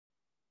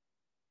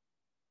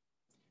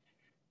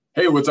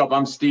Hey, what's up?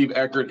 I'm Steve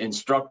Eckert,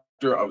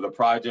 instructor of the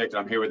project.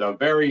 I'm here with a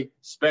very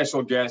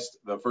special guest.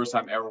 The first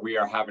time ever we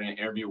are having an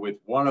interview with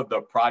one of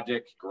the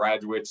project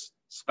graduates'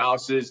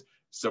 spouses,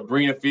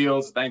 Sabrina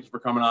Fields. Thank you for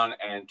coming on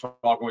and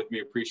talking with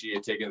me. Appreciate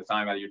you taking the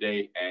time out of your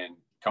day and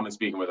coming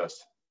speaking with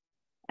us.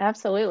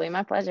 Absolutely,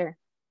 my pleasure.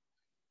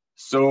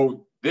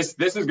 So this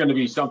is going to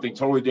be something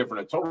totally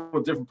different, a total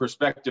different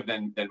perspective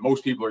than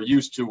most people are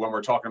used to when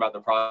we're talking about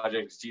the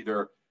project. It's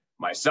either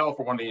myself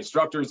or one of the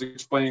instructors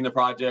explaining the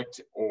project,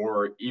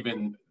 or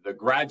even the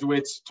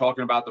graduates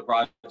talking about the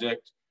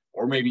project,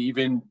 or maybe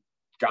even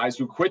guys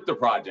who quit the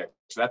project.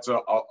 So that's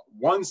a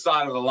one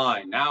side of the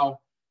line.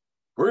 Now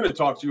we're going to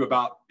talk to you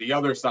about the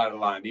other side of the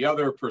line, the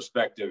other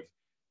perspective.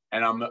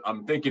 And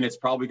I'm thinking it's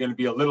probably going to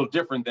be a little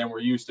different than we're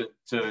used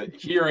to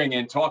hearing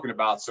and talking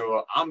about.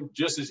 So I'm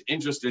just as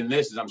interested in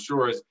this as I'm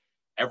sure as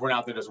everyone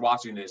out there that's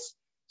watching this.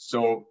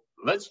 So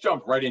let's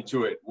jump right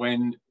into it.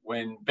 When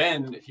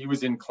Ben, he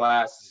was in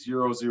class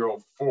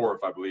 004,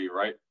 if I believe,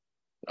 right?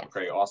 Yes.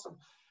 Okay, awesome.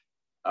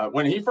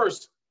 When he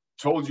first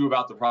told you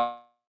about the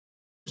project,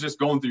 just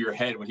going through your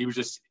head when he was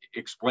just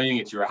explaining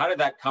it to you, how did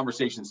that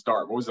conversation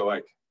start? What was it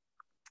like?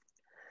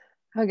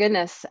 Oh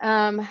goodness.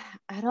 I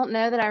don't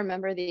know that I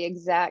remember the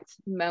exact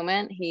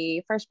moment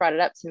he first brought it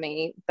up to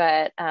me,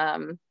 but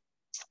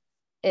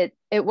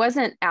it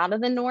wasn't out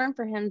of the norm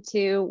for him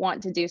to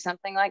want to do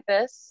something like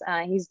this.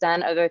 He's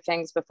done other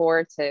things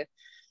before to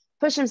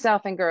push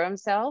himself and grow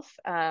himself.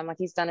 Like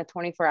he's done a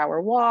 24-hour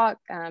walk.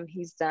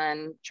 He's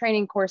done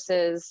training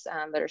courses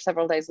that are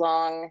several days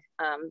long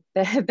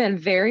that have been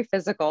very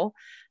physical.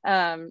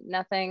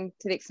 Nothing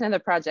to the extent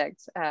of the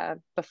project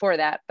before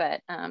that,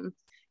 but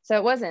so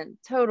it wasn't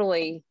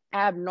totally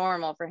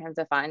abnormal for him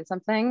to find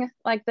something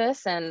like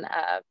this and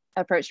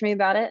approach me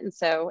about it. And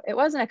so it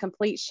wasn't a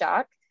complete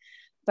shock.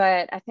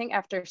 But I think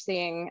after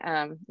seeing,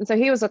 and so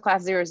he was a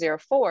class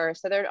 004,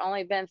 so there'd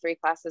only been 3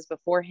 classes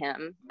before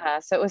him.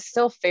 So it was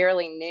still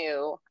fairly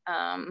new.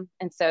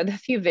 And so the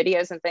few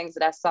videos and things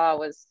that I saw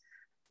was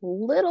a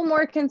little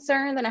more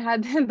concerned than I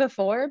had been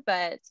before.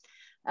 But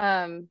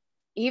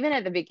even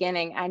at the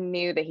beginning, I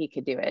knew that he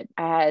could do it.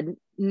 I had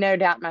no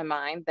doubt in my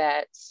mind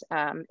that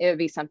it would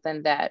be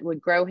something that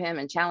would grow him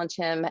and challenge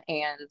him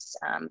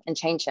and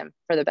change him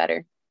for the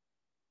better.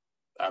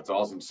 That's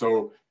awesome.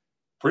 So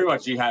pretty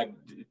much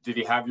did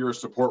he have your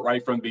support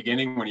right from the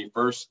beginning when he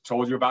first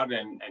told you about it?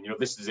 And you know,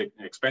 this is an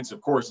expensive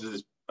course. This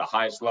is the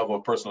highest level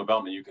of personal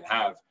development you can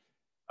have.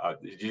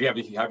 Did you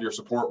have your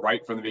support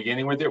right from the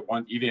beginning with it,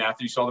 even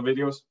after you saw the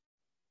videos?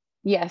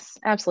 Yes,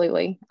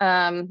 absolutely.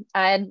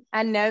 I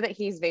know that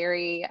he's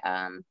very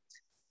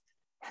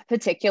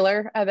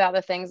particular about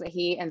the things that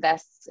he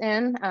invests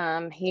in.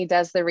 He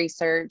does the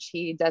research,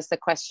 he does the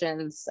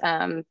questions,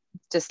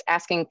 just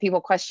asking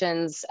people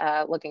questions,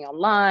 looking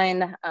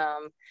online,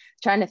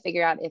 trying to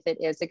figure out if it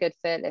is a good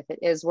fit, if it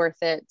is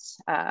worth it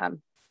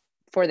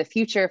for the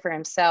future, for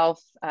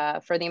himself,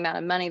 for the amount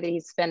of money that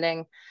he's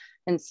spending.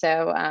 And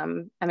so, I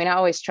mean, I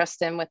always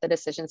trust him with the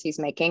decisions he's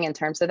making in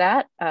terms of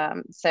that.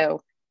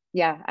 So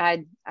yeah,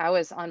 I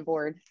was on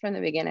board from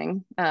the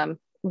beginning.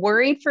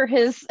 Worried for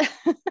his,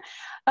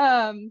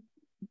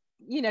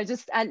 you know,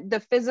 just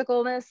the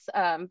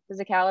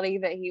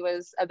physicality that he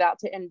was about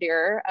to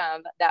endure.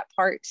 That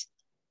part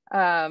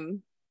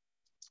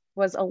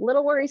was a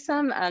little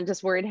worrisome. I'm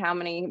just worried how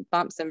many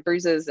bumps and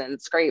bruises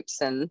and scrapes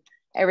and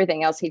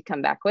everything else he'd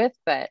come back with.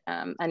 But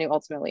I knew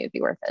ultimately it'd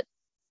be worth it.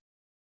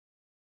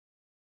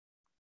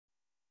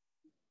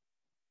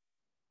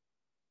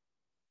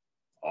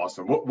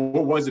 Awesome. What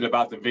was it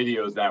about the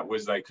videos that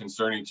was like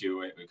concerning to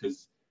you?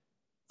 Because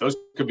those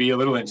could be a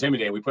little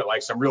intimidating. We put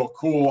like some real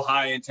cool,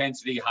 high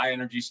intensity, high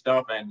energy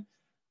stuff. And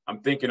I'm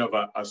thinking of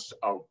a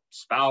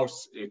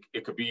spouse,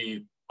 it could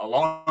be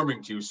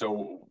alarming to you.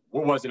 So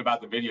what was it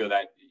about the video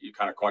that you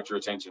kind of caught your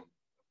attention?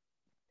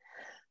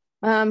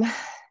 Well,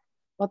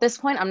 at this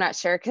point, I'm not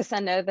sure, because I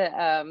know that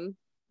I've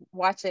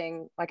watched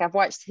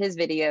his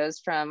videos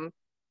from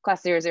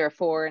class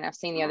 004 and I've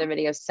seen the other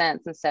videos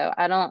since. And so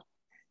I don't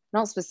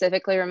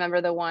specifically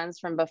remember the ones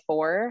from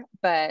before,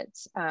 but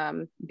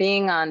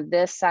being on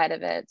this side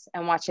of it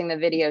and watching the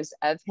videos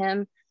of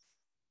him,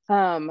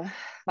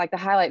 like the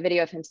highlight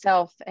video of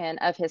himself and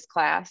of his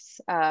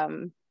class,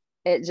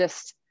 it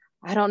just,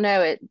 I don't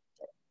know, it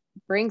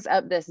brings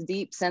up this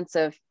deep sense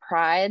of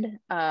pride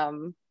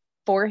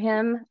for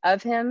him,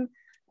 of him,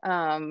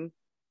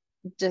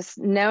 just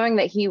knowing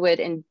that he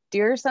would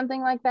endure something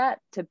like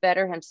that to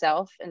better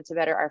himself and to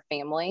better our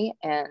family.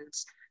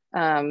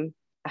 And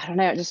I don't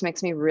know, it just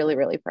makes me really,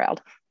 really proud.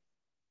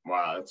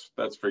 Wow,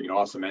 that's freaking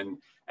awesome.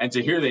 And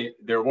to hear that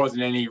there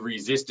wasn't any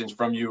resistance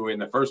from you in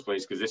the first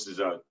place, because this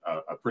is a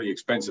pretty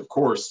expensive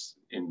course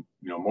in,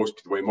 you know,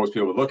 the way most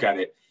people would look at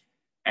it.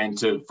 And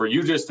for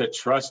you just to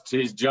trust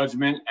his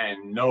judgment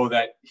and know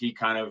that he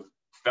kind of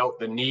felt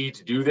the need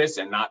to do this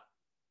and not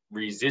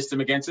resist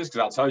him against this,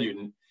 because I'll tell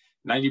you,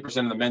 90%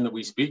 of the men that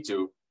we speak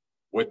to,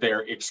 what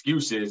their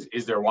excuse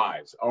is their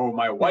wives. Oh,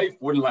 my wife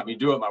wouldn't let me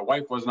do it. My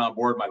wife wasn't on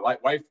board. My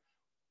wife,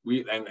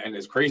 and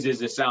as crazy as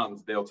this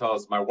sounds, they'll tell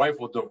us, my wife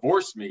will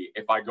divorce me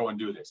if I go and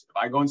do this. If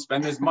I go and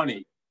spend this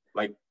money,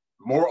 like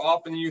more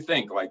often than you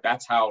think. Like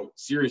that's how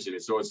serious it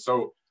is. So it's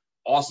so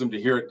awesome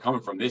to hear it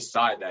coming from this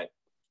side that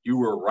you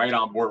were right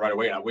on board right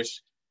away. And I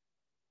wish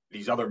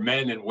these other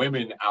men and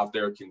women out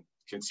there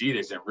can see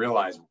this and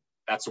realize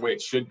that's the way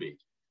it should be,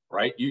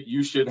 right?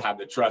 You should have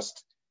the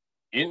trust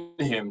in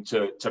him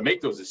to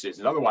make those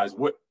decisions. Otherwise,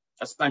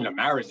 that's not even a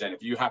marriage then.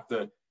 If he would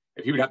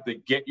have to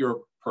get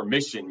your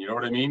permission, you know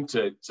what I mean?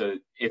 To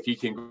if he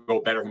can go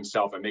better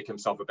himself and make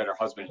himself a better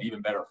husband, an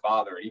even better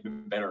father, an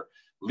even better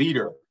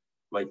leader.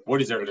 Like,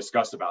 what is there to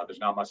discuss about? There's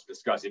not much to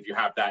discuss if you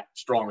have that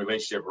strong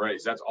relationship already.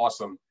 So that's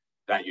awesome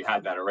that you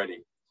had that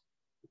already.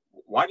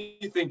 Why do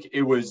you think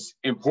it was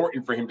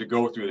important for him to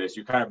go through this?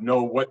 You kind of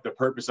know what the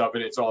purpose of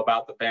it. It's all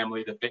about the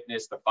family, the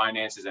fitness, the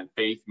finances, and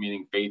faith,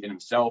 meaning faith in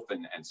himself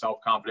and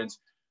self-confidence.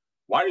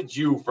 Why did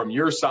you, from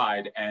your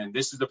side, and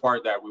this is the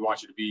part that we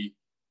want you to be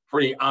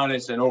pretty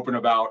honest and open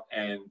about,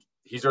 and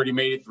he's already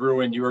made it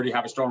through and you already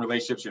have a strong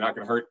relationship, so you're not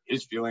going to hurt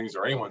his feelings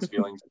or anyone's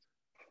feelings.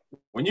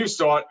 When you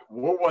saw it,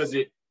 what was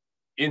it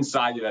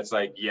inside you that's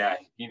like, yeah,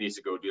 he needs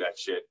to go do that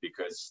shit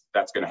because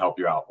that's going to help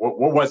you out?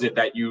 What was it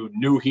that you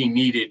knew he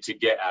needed to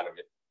get out of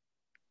it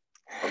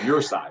from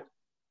your side?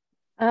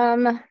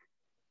 I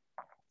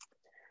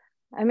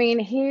mean,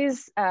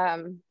 he's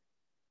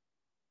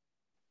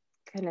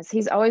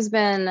he's always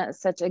been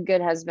such a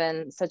good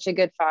husband, such a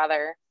good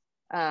father,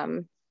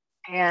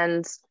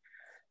 and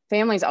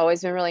family's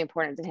always been really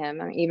important to him.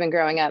 I mean, even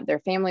growing up, their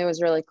family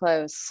was really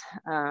close,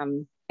 so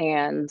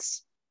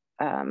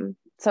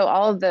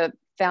all of the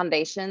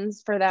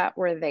foundations for that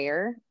were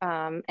there.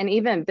 And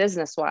even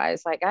business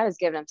wise, like God has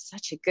given him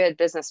such a good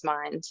business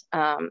mind.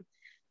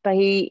 But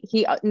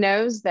he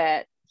knows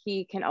that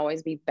he can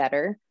always be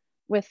better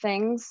with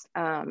things.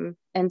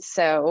 And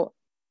so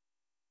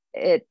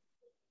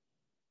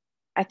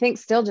I think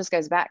still just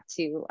goes back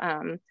to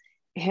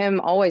him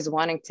always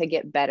wanting to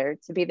get better,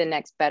 to be the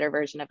next better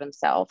version of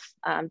himself,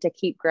 to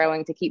keep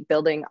growing, to keep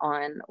building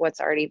on what's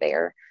already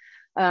there.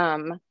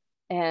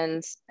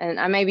 And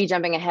I may be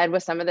jumping ahead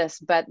with some of this,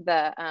 but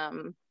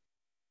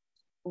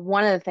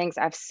one of the things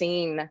I've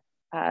seen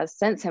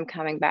since him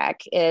coming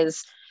back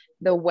is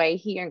the way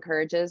he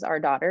encourages our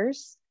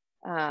daughters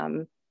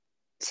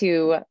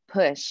to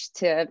push,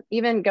 to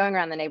even going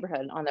around the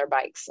neighborhood on their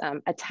bikes,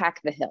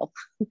 attack the hill,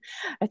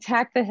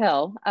 attack the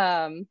hill.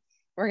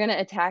 We're going to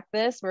attack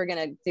this. We're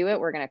going to do it.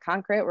 We're going to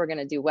conquer it. We're going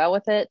to do well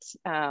with it.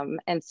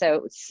 And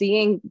so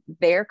seeing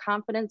their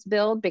confidence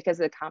build because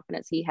of the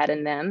confidence he had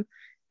in them,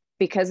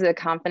 because of the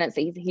confidence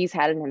that he's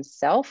had in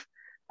himself,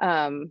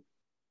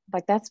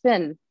 like that's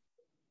been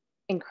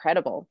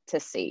incredible to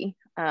see.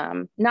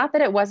 Not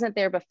that it wasn't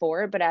there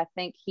before, but I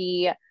think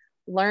he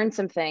learned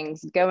some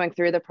things going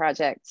through the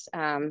projects,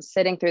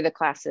 sitting through the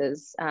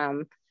classes,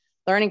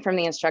 learning from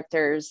the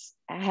instructors,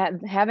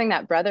 having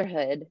that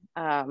brotherhood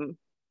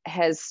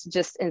has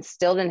just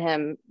instilled in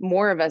him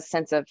more of a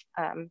sense of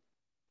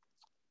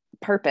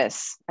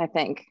purpose, I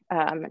think,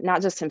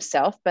 not just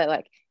himself, but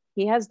like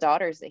he has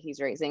daughters that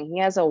he's raising. He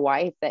has a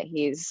wife that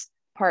he's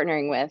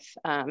partnering with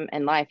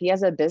in life. He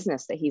has a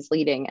business that he's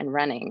leading and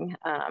running.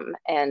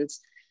 And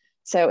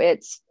so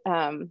it's,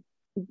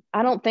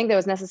 I don't think there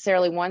was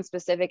necessarily one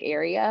specific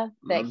area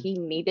that he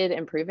needed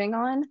improving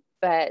on,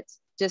 but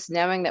just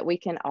knowing that we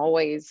can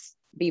always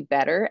be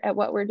better at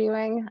what we're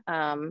doing,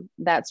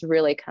 that's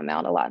really come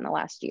out a lot in the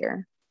last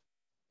year.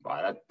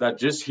 Wow, that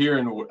just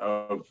hearing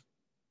of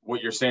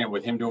what you're saying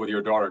with him doing with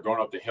your daughter,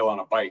 going up the hill on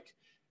a bike,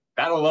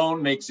 that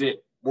alone makes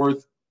it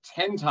worth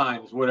 10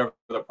 times whatever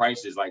the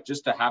price is. Like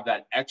just to have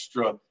that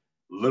extra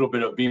little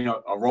bit of being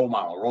a role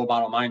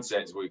model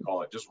mindset is what we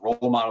call it, just role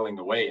modeling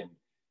the way. And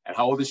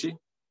how old is she?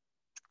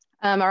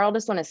 Our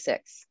oldest one is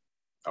 6.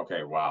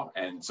 Okay, wow.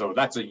 And so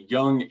that's a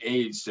young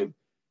age to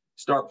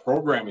start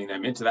programming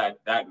them into that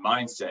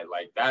mindset.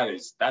 Like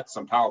that's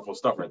some powerful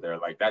stuff right there.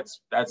 Like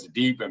that's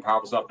deep and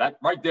powerful stuff. That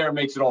right there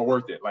makes it all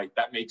worth it. Like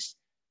that makes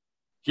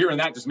hearing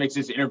that just makes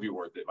this interview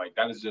worth it. Like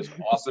that is just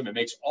awesome. It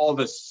makes all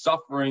the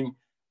suffering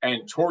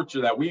and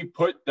torture that we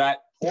put that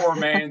poor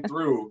man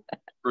through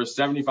for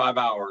 75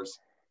 hours,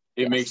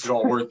 it makes it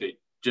all worth it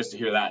just to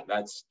hear that.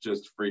 That's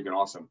just freaking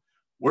awesome.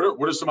 What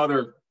are some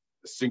other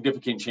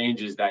significant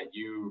changes that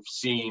you've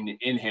seen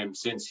in him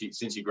since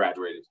he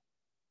graduated?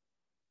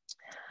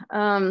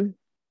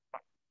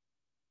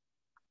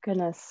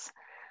 Goodness.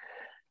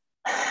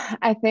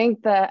 I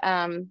think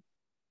the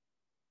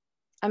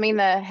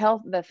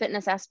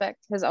fitness aspect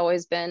has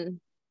always been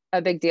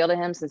a big deal to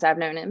him since I've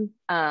known him.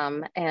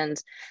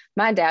 And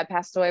my dad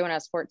passed away when I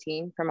was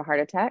 14 from a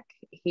heart attack.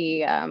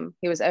 He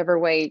was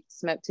overweight,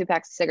 smoked 2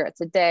 packs of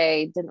cigarettes a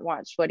day, didn't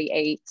watch what he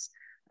ate.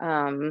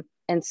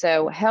 And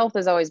so health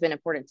has always been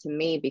important to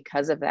me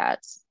because of that.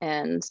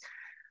 And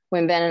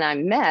when Ben and I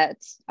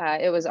met,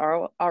 it was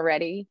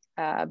already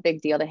a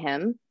big deal to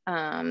him.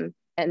 And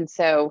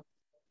so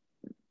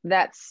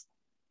that's,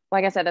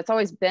 like I said, that's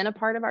always been a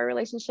part of our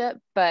relationship.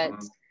 But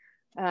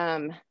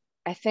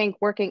I think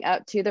working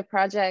up to the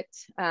project,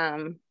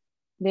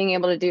 being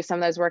able to do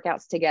some of those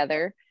workouts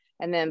together,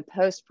 and then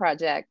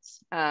post-project,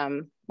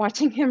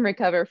 watching him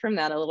recover from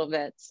that a little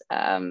bit,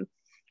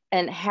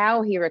 and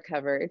how he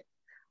recovered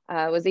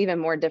was even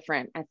more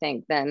different, I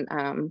think, than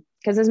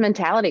because his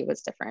mentality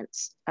was different.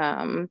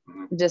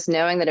 Just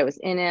knowing that it was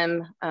in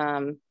him,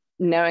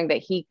 knowing that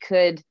he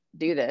could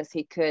do this,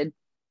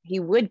 he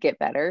would get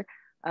better.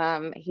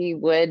 He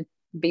would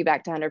be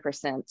back to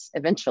 100%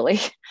 eventually.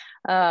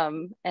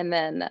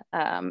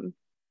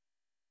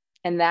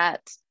 And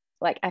that,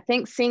 like, I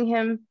think seeing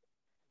him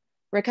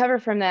recover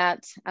from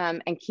that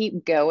and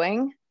keep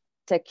going,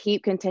 to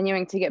keep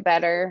continuing to get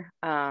better,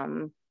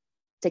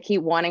 to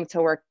keep wanting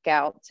to work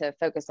out, to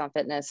focus on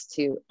fitness,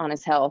 on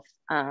his health,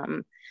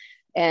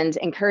 and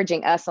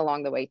encouraging us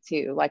along the way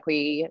too. Like,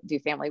 we do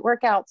family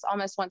workouts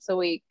almost once a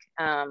week.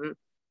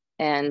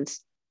 And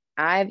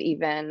I've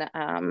even,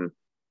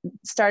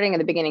 starting at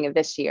the beginning of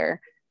this year,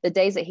 the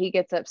days that he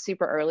gets up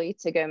super early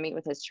to go meet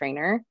with his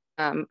trainer,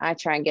 I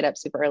try and get up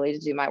super early to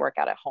do my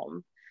workout at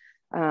home.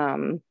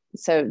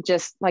 So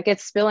just like,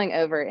 it's spilling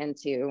over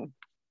into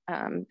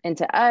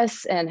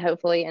us, and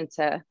hopefully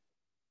into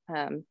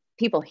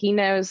people he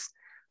knows,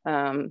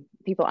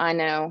 people I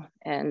know,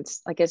 and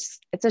like, it's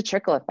a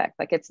trickle effect.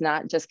 Like, it's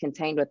not just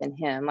contained within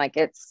him. Like,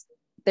 it's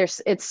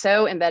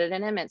so embedded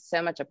in him. It's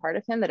so much a part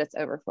of him that it's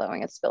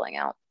overflowing. It's spilling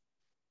out.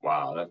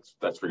 Wow,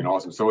 that's freaking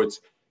awesome. So it's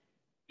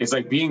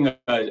like being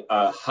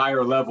a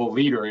higher level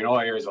leader in all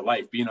areas of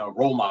life, being a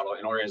role model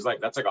in all areas of life.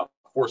 That's like a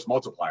force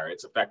multiplier.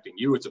 It's affecting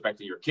you. It's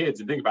affecting your kids.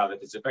 And think about it.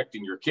 It's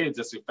affecting your kids.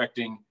 It's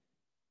affecting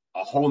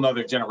a whole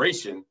nother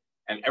generation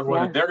and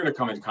everyone that they're going to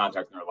come into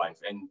contact in their life.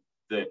 And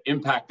the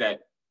impact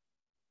that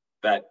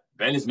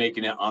Ben is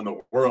making it on the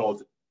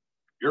world,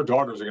 your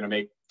daughters are going to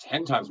make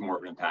 10 times more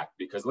of an impact,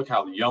 because look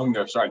how young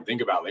they're starting to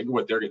think about it. Look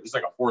what they're getting. It's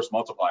like a force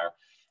multiplier.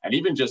 And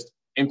even just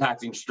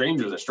impacting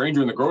strangers, a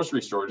stranger in the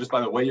grocery store, just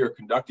by the way you're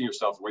conducting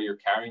yourself, the way you're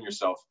carrying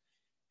yourself,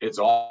 it's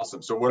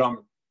awesome. So what I'm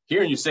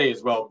hearing you say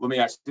is, well, let me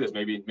ask you this,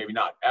 maybe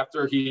not.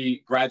 After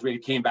he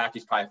graduated, came back,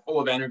 he's probably full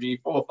of energy,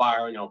 full of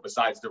fire,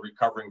 besides the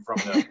recovering from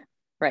the,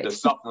 right. the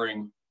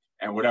suffering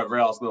and whatever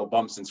else, little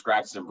bumps and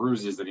scratches and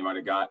bruises that he might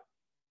have got.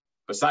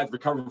 Besides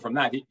recovering from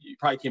that, he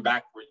probably came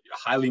back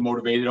highly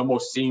motivated,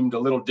 almost seemed a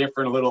little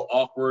different, a little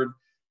awkward.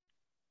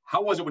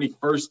 How was it when he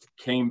first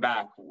came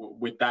back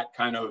with that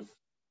kind of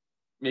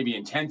maybe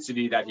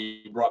intensity that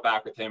he brought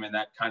back with him, and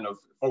that kind of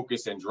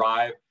focus and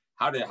drive?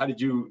 How did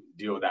you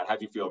deal with that? How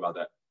did you feel about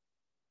that?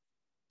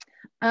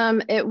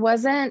 It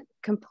wasn't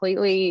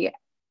completely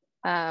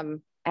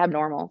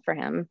abnormal for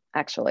him,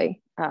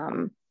 actually.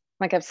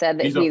 Like I've said,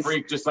 that he's a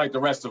freak just like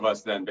the rest of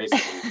us then,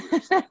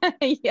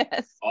 basically.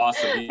 Yes.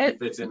 Awesome. He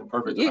fits in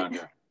perfect around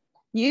here.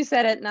 You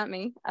said it, not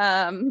me.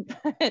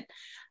 But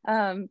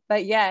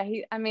yeah,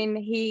 we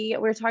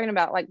were talking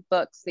about like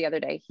books the other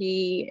day.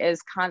 He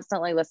is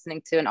constantly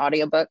listening to an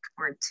audiobook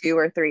or 2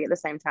 or 3 at the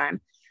same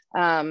time.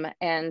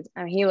 And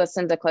he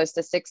listened to close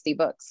to 60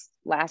 books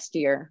last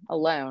year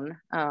alone.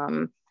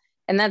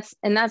 And that's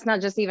not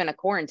just even a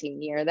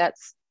quarantine year.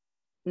 That's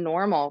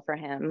normal for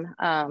him.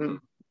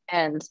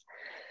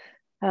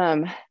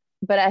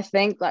 But I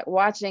think, like,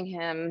 watching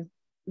him,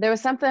 there was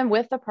something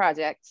with the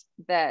project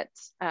that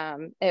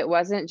it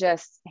wasn't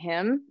just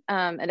him.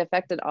 It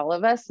affected all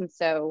of us. And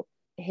so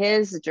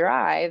his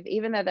drive,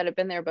 even though that had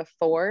been there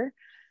before,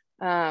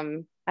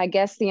 I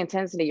guess the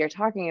intensity you're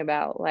talking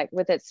about, like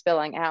with it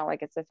spilling out,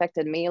 like it's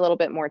affected me a little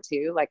bit more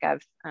too. Like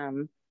I've,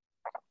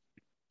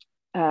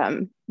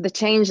 the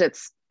change,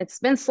 it's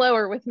been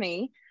slower with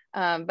me,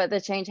 but the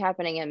change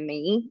happening in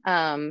me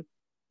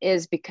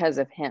is because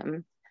of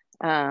him,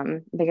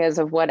 because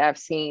of what I've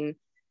seen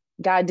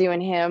God do in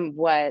him,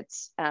 what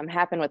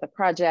happened with the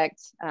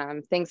project,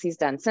 things he's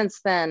done since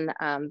then,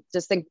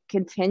 just the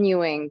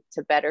continuing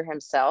to better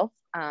himself.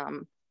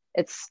 I'm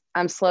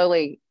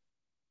slowly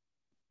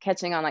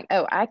catching on, like,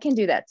 oh, I can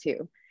do that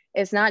too.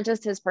 It's not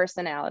just his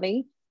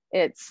personality.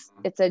 It's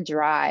a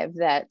drive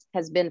that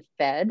has been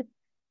fed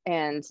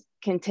and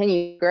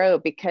continue to grow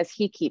because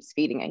he keeps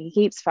feeding it. He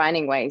keeps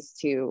finding ways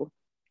to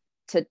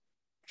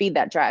feed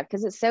that drive,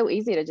 because it's so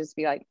easy to just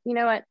be like, you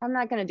know what, I'm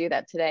not going to do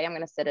that today. I'm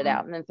going to sit it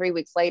out. And then 3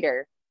 weeks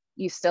later,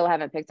 you still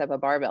haven't picked up a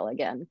barbell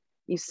again.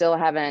 You still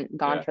haven't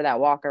gone for that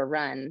walk or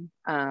run.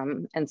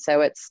 And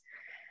so it's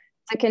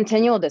a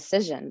continual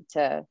decision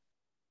to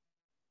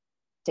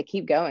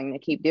keep going, to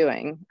keep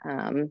doing.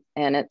 And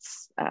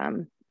it's,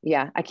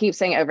 I keep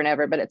saying it over and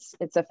over, but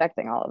it's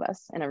affecting all of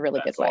us in a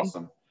really good way.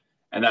 Awesome.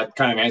 And that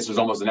kind of answers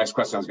almost the next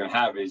question I was going to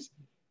have, is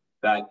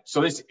that,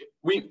 so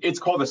it's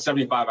called a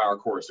 75-hour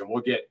course, and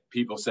we'll get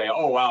people say,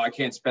 oh, wow, I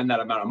can't spend that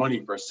amount of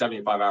money for a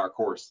 75-hour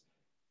course.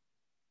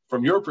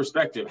 From your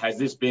perspective, has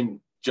this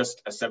been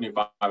just a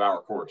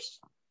 75-hour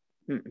course?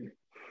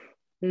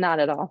 Not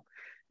at all.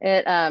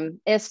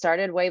 It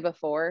started way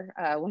before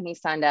when he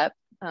signed up,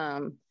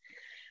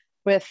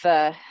 with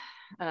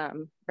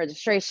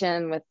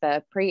registration, with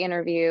the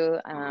pre-interview,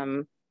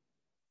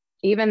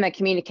 even the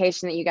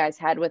communication that you guys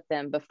had with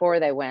them before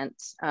they went.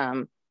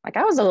 Like,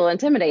 I was a little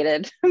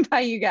intimidated by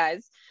you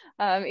guys,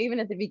 even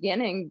at the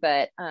beginning,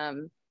 but,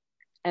 and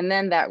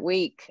then that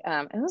week,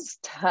 it was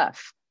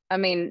tough. I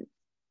mean,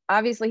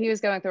 obviously he was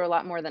going through a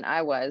lot more than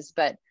I was,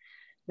 but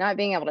not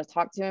being able to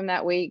talk to him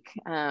that week,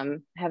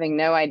 having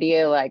no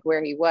idea like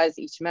where he was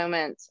each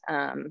moment.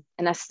 And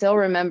I still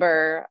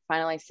remember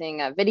finally seeing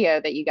a video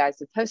that you guys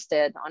had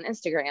posted on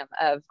Instagram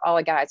of all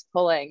the guys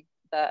pulling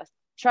the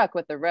truck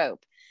with the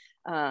rope.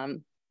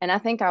 And I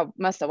think I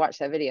must have watched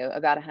that video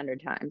about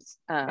 100 times,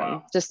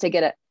 Wow. just to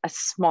get a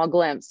small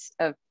glimpse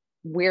of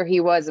where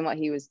he was and what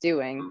he was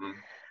doing.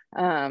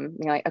 You're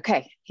like,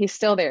 okay, he's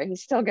still there.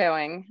 He's still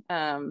going.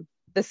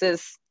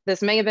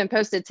 This may have been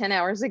posted 10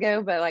 hours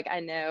ago, but like, I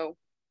know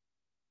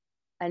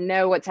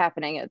what's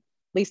happening at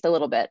least a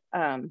little bit.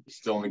 He's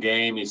still in the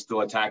game. He's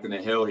still attacking the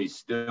hill. He's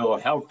still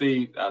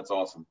healthy. That's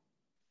awesome.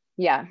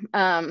 Yeah.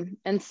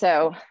 And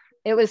so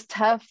it was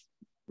tough,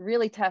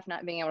 really tough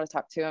not being able to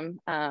talk to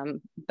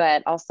him.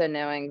 But also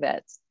knowing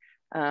that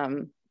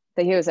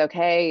he was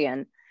okay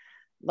and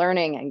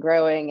learning and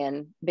growing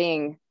and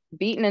being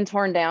beaten and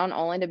torn down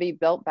only to be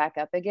built back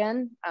up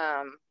again.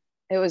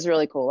 It was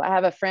really cool. I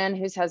have a friend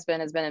whose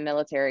husband has been in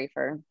military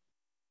for,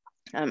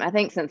 I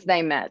think since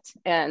they met,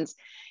 and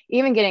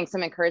even getting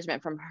some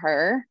encouragement from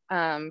her,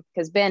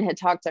 because Ben had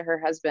talked to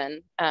her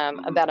husband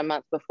about a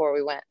month before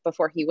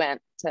he went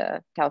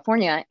to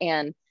California.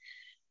 And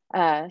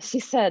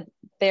she said,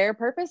 their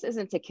purpose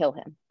isn't to kill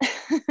him.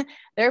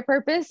 Their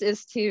purpose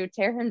is to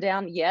tear him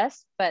down,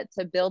 yes, but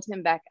to build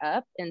him back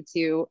up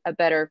into a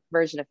better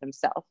version of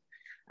himself,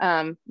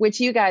 which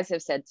you guys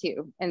have said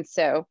too. And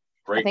so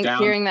break I think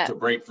down hearing that to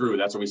break through,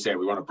 that's what we say.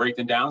 We want to break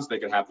them down so they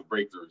can have the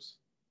breakthroughs.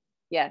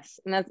 Yes.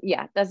 And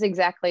that's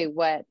exactly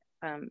what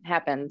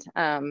happened.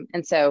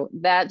 And so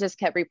that just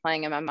kept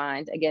replaying in my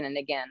mind again and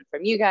again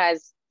from you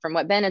guys, from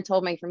what Ben had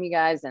told me from you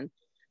guys, and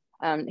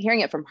hearing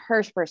it from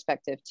her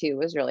perspective too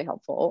was really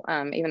helpful.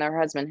 Even though her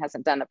husband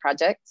hasn't done the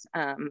project,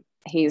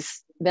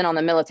 he's been on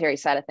the military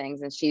side of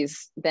things, and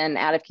she's been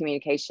out of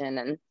communication,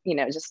 and,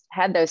 just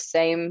had those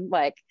same,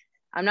 like,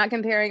 I'm not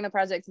comparing the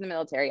project to the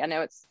military. I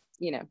know it's,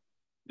 yeah.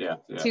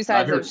 two sides.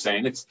 I hear what you're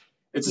saying. It's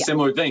a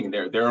similar thing.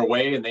 They're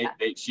away, and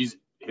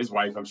his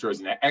wife, I'm sure,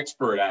 is an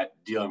expert at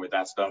dealing with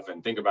that stuff.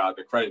 And think about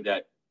the credit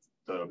that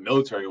the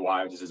military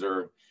wives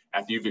deserve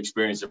after you've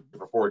experienced it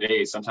for 4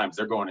 days. Sometimes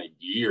they're going a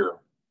year,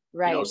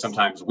 right?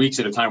 Sometimes weeks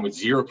at a time with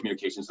zero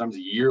communication. Sometimes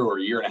a year or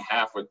a year and a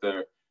half with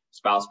their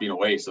spouse being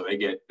away. So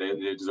they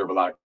deserve a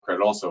lot of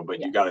credit also. But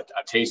you got a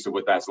taste of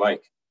what that's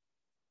like.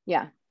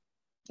 Yeah,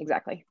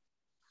 exactly.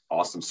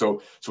 Awesome.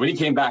 So when he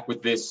came back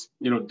with this,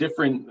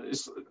 different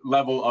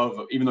level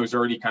of, even though he's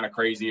already kind of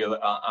crazy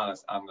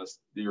on this,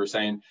 you were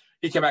saying,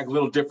 he came back a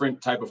little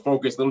different type of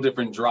focus, a little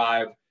different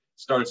drive,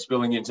 started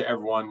spilling into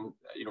everyone,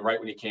 right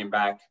when he came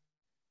back.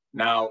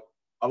 Now,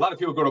 a lot of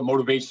people go to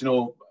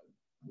motivational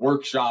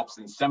workshops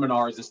and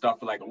seminars and stuff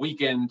for like a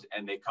weekend,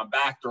 and they come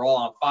back, they're all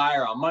on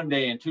fire on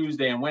Monday and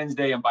Tuesday and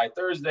Wednesday, and by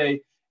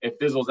Thursday, it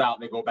fizzles out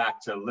and they go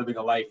back to living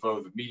a life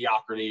of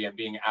mediocrity and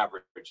being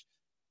average.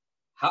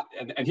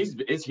 And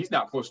he's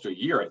now close to a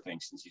year, I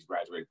think, since he's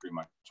graduated, pretty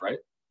much, right?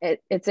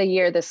 It's a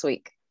year this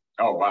week.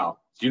 Oh, wow.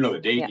 Do you know the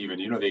date even?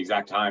 You know the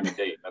exact time and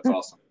date. That's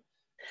awesome.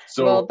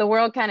 So, well, the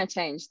world kind of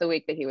changed the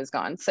week that he was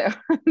gone, so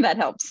that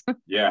helps.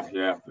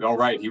 Yeah. All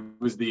right. He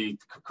was the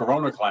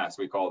Corona class,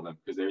 we called them,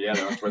 because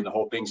that's when the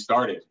whole thing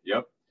started.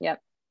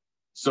 Yep.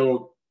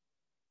 So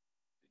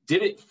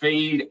did it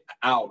fade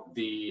out,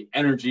 the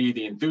energy,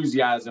 the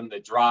enthusiasm, the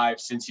drive,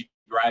 since he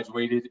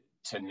graduated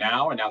to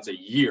now? And now it's a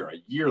year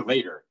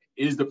later.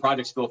 Is the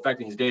project still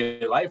affecting his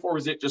daily life, or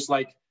is it just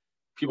like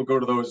people go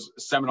to those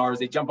seminars,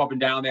 they jump up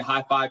and down, they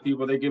high five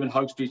people, they're giving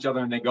hugs to each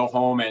other, and they go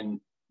home and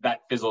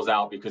that fizzles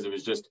out because it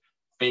was just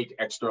fake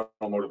external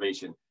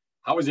motivation?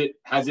 How is it?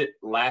 Has it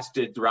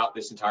lasted throughout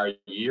this entire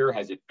year?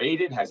 Has it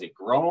faded? Has it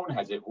grown?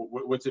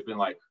 What's it been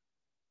like?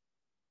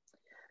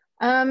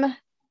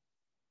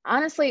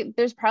 Honestly,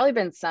 there's probably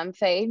been some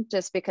fade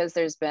just because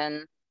there's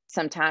been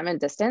some time and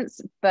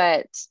distance,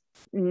 but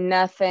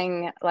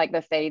nothing like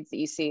the fades that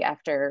you see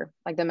after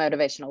like the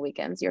motivational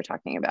weekends you're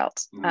talking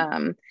about.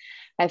 Mm-hmm.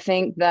 I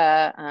think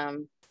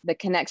the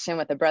connection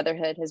with the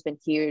brotherhood has been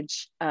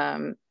huge.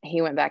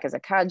 He went back as a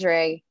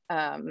cadre.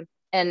 And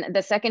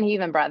the second he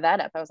even brought that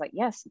up, I was like,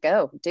 yes,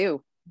 go,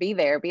 be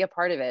there, be a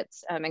part of it.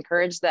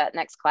 Encourage that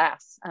next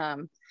class.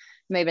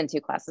 May have been 2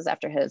 classes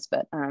after his,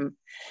 but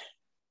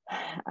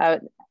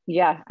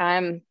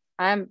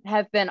I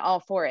have been all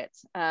for it.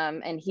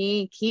 And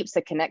he keeps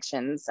the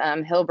connections.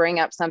 He'll bring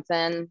up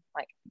something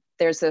like,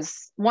 there's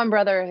this one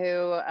brother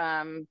who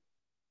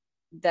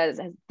does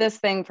this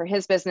thing for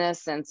his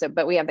business. And so,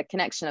 but we have the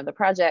connection of the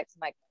project.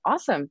 I'm like,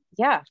 awesome.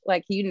 Yeah.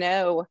 Like,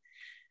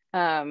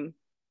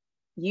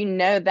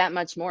 that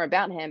much more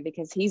about him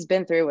because he's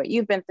been through what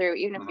you've been through,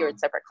 even if you're in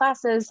separate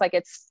classes. Like,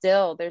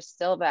 there's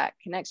still that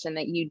connection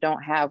that you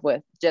don't have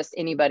with just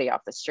anybody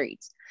off the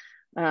street.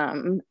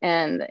 And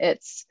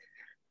it's,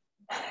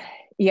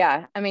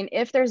 yeah, I mean,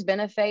 if there's been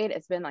a fade,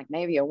 it's been like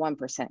maybe a 1%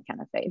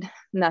 kind of fade.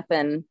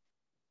 Nothing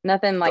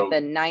like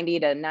the 90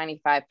 to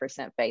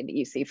 95% fade that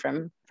you see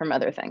from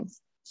other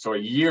things. So a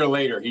year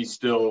later, he's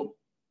still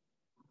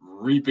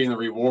reaping the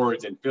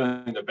rewards and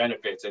feeling the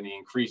benefits and the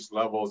increased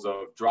levels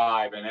of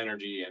drive and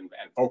energy and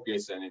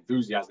focus and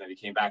enthusiasm that he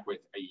came back with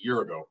a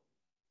year ago.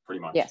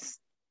 pretty much. Yes.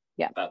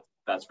 Yeah.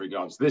 That's where you're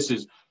going. So this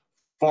is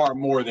far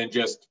more than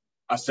just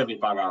a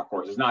 75-hour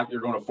course. It's not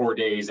you're going to 4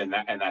 days and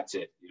that's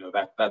it. You know,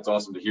 that's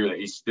awesome to hear that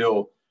he's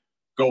still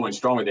going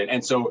strong with it.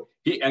 And so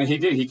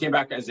he came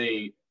back as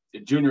a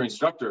junior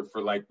instructor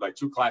for like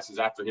 2 classes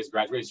after his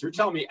graduation. So you're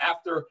telling me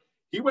after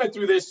he went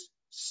through this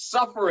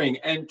suffering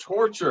and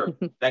torture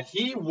that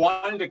he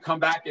wanted to come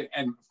back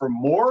and for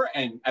more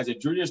and as a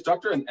junior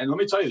instructor. And let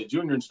me tell you, the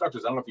junior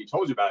instructors, I don't know if he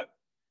told you about it,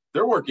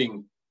 they're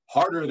working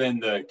harder than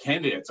the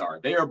candidates are.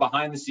 They are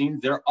behind the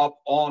scenes. They're up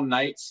all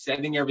night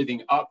setting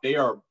everything up. They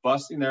are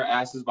busting their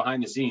asses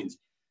behind the scenes.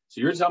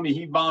 So you're telling me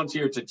he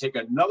volunteered to take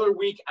another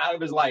week out of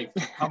his life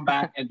to come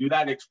back and do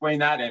that, explain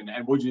that, and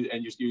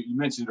you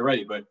mentioned it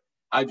already, but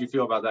how did you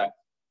feel about that?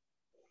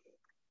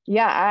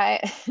 Yeah,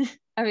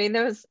 I mean,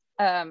 there was,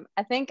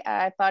 I think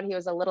I thought he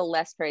was a little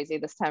less crazy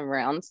this time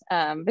around,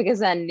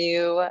 because I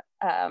knew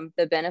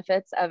the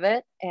benefits of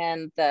it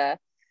and the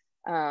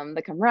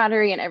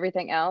camaraderie and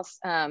everything else.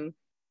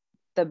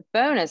 The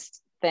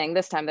bonus thing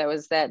this time, though,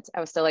 was that I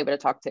was still able to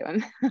talk to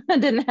him. I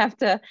didn't have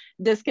to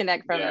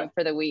disconnect from him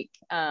for the week.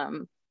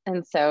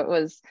 And so it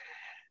was,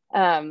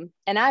 and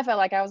I felt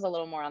like I was a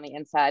little more on the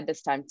inside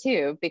this time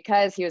too,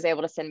 because he was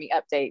able to send me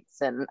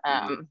updates and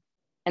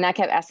I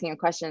kept asking him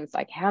questions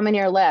like, how many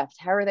are left?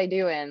 How are they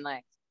doing?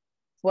 Like,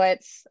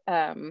 what's,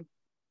 have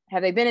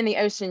they been in the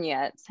ocean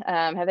yet?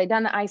 Have they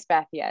done the ice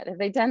bath yet? Have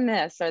they done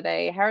this? How are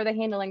they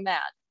handling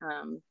that?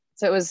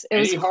 So it was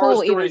Any cool.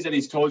 horror stories that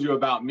he's told you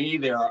about me,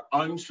 they are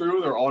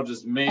untrue. They're all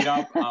just made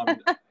up.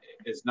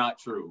 It's not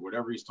true.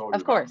 Whatever he's told you.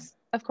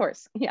 Of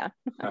course. Yeah.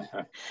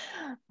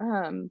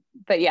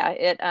 But yeah,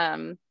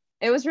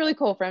 it was really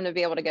cool for him to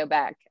be able to go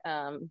back,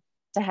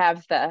 to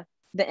have the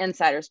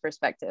insider's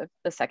perspective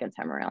the second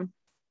time around.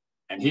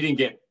 And he didn't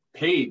get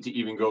paid to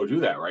even go do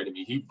that, right? I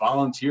mean, he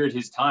volunteered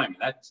his time.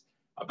 That's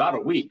about a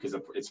week because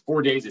it's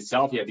 4 days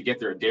itself. He had to get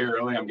there a day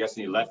early. I'm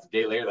guessing he left a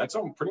day later. That's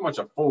pretty much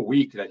a full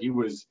week that he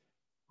was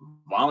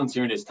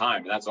volunteering his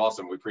time. And that's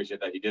awesome. We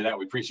appreciate that he did that.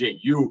 We appreciate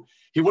you.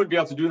 He wouldn't be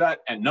able to do that.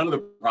 And none of the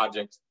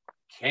project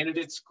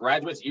candidates,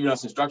 graduates, even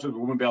us instructors, we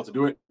wouldn't be able to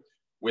do it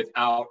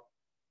without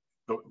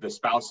the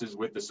spouses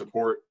with the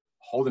support,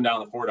 holding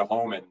down the fort at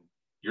home. And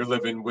you're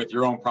living with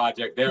your own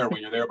project there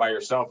when you're there by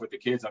yourself with the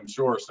kids, I'm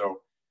sure.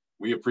 So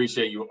we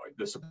appreciate you,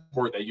 the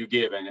support that you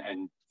give.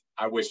 And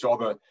I wish all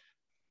the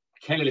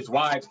candidates'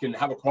 wives can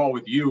have a call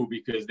with you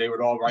because they would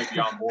all be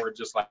on board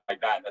just like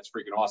that. That's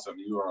freaking awesome.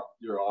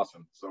 You're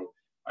awesome. So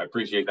I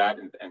appreciate that.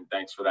 And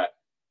thanks for that.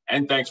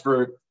 And thanks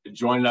for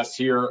joining us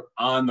here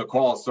on the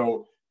call.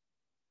 So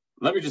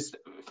let me just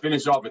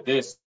finish off with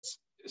this.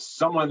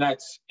 Someone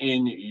that's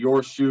in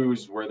your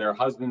shoes where their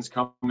husbands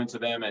come into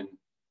them and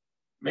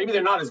maybe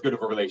they're not as good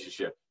of a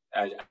relationship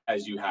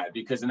as you had,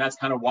 and that's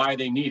kind of why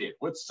they need it.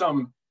 What's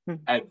some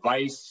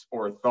advice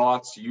or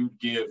thoughts you'd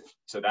give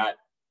to that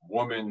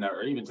woman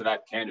or even to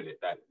that candidate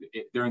that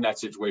they're in that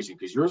situation?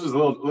 Because yours is a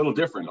little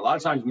different. A lot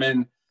of times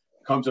men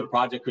come to the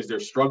project because they're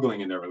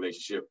struggling in their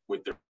relationship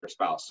with their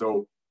spouse.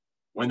 So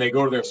when they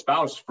go to their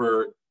spouse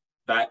for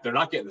that, they're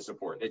not getting the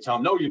support. They tell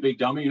them, no, you big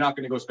dummy, you're not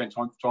going to go spend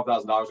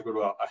 $12,000 to go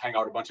to hang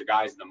out with a bunch of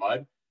guys in the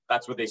mud.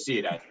 That's what they see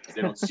it as.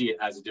 They don't see it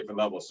as a different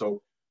level.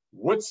 So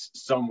what's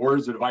some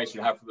words of advice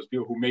you have for those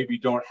people who maybe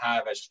don't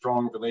have as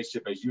strong a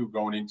relationship as you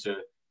going into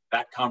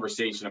that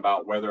conversation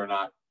about whether or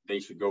not they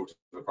should go to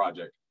the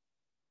project?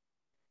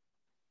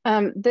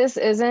 This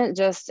isn't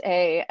just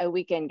a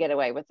weekend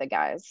getaway with the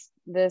guys.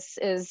 This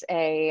is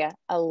a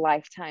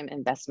lifetime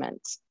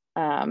investment.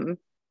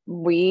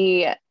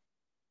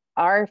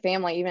 Our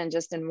family, even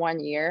just in 1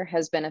 year,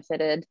 has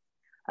benefited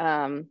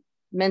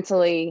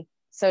mentally,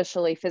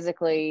 socially,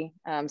 physically,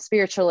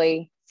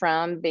 spiritually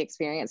from the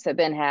experience that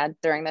Ben had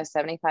during those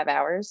 75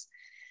 hours.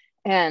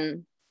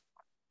 And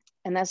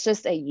that's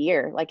just a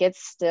year. Like,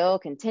 it's still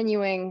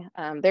continuing.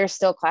 There's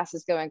still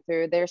classes going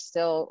through. There's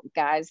still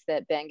guys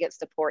that Ben gets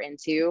to pour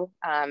into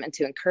and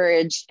to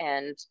encourage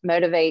and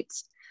motivate.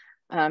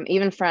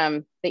 Even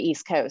from the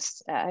East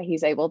Coast,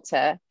 he's able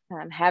to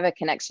have a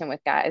connection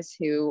with guys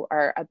who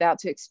are about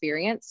to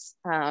experience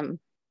an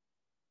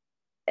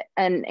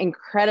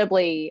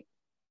incredibly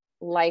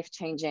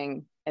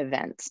life-changing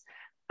event.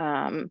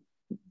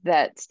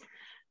 That's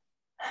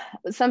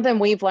something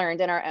we've learned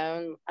in our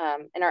own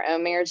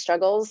marriage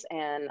struggles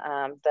and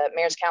the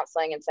marriage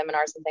counseling and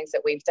seminars and things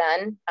that we've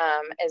done,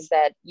 is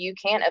that you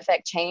can't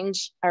affect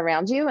change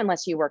around you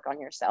unless you work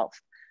on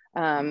yourself,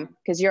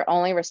 because you're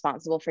only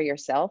responsible for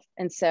yourself.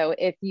 And so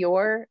if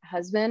your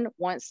husband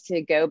wants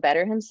to go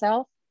better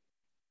himself,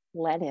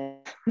 let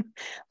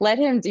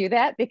him do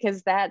that,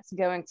 because that's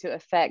going to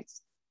affect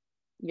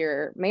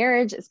your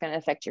marriage. It's going to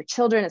affect your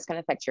children. It's going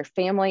to affect your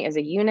family as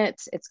a unit.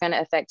 It's going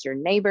to affect your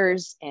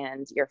neighbors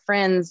and your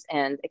friends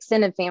and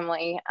extended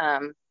family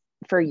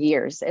for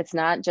years. It's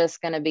not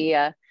just going to be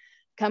a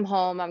come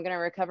home, I'm going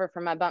to recover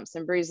from my bumps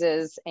and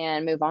bruises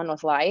and move on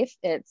with life.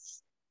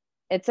 It's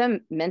a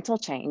mental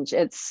change.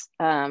 It's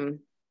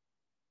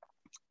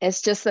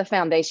just the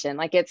foundation.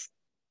 Like, it's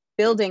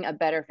building a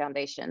better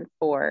foundation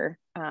for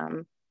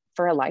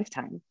a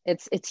lifetime.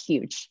 It's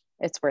huge.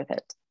 It's worth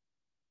it.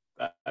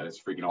 That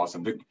is freaking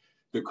awesome.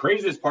 The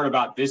craziest part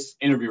about this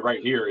interview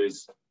right here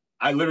is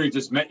I literally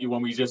just met you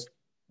when we just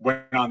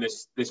went on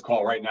this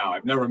call right now.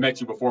 I've never met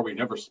you before. We've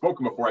never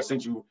spoken before. I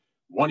sent you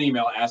one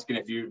email asking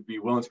if you'd be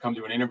willing to come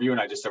to an interview. And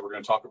I just said, we're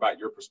going to talk about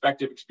your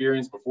perspective,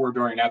 experience before,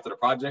 during, and after the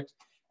project.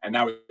 And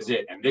that was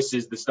it. And this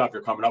is the stuff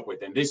you're coming up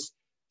with. And this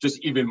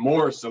just even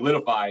more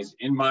solidifies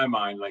in my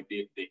mind, like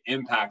the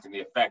impact and the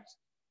effect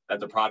that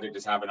the project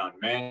is having on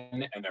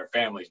men and their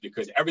families,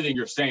 because everything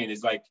you're saying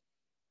is like,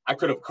 I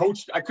couldn't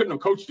have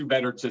coached you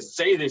better to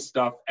say this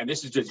stuff. And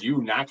this is just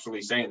you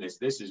naturally saying this.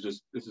 This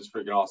is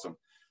freaking awesome.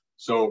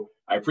 So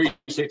I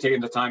appreciate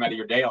taking the time out of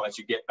your day. I'll let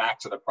you get back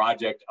to the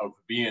project of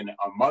being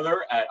a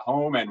mother at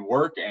home and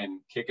work and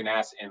kicking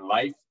ass in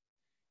life.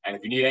 And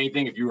if you need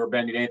anything, if you or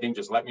Ben need anything,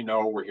 just let me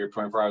know. We're here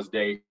 24 hours a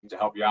day to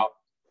help you out.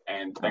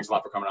 And thanks a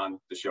lot for coming on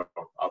the show.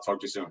 I'll talk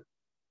to you soon.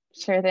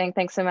 Sure thing.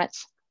 Thanks so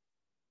much.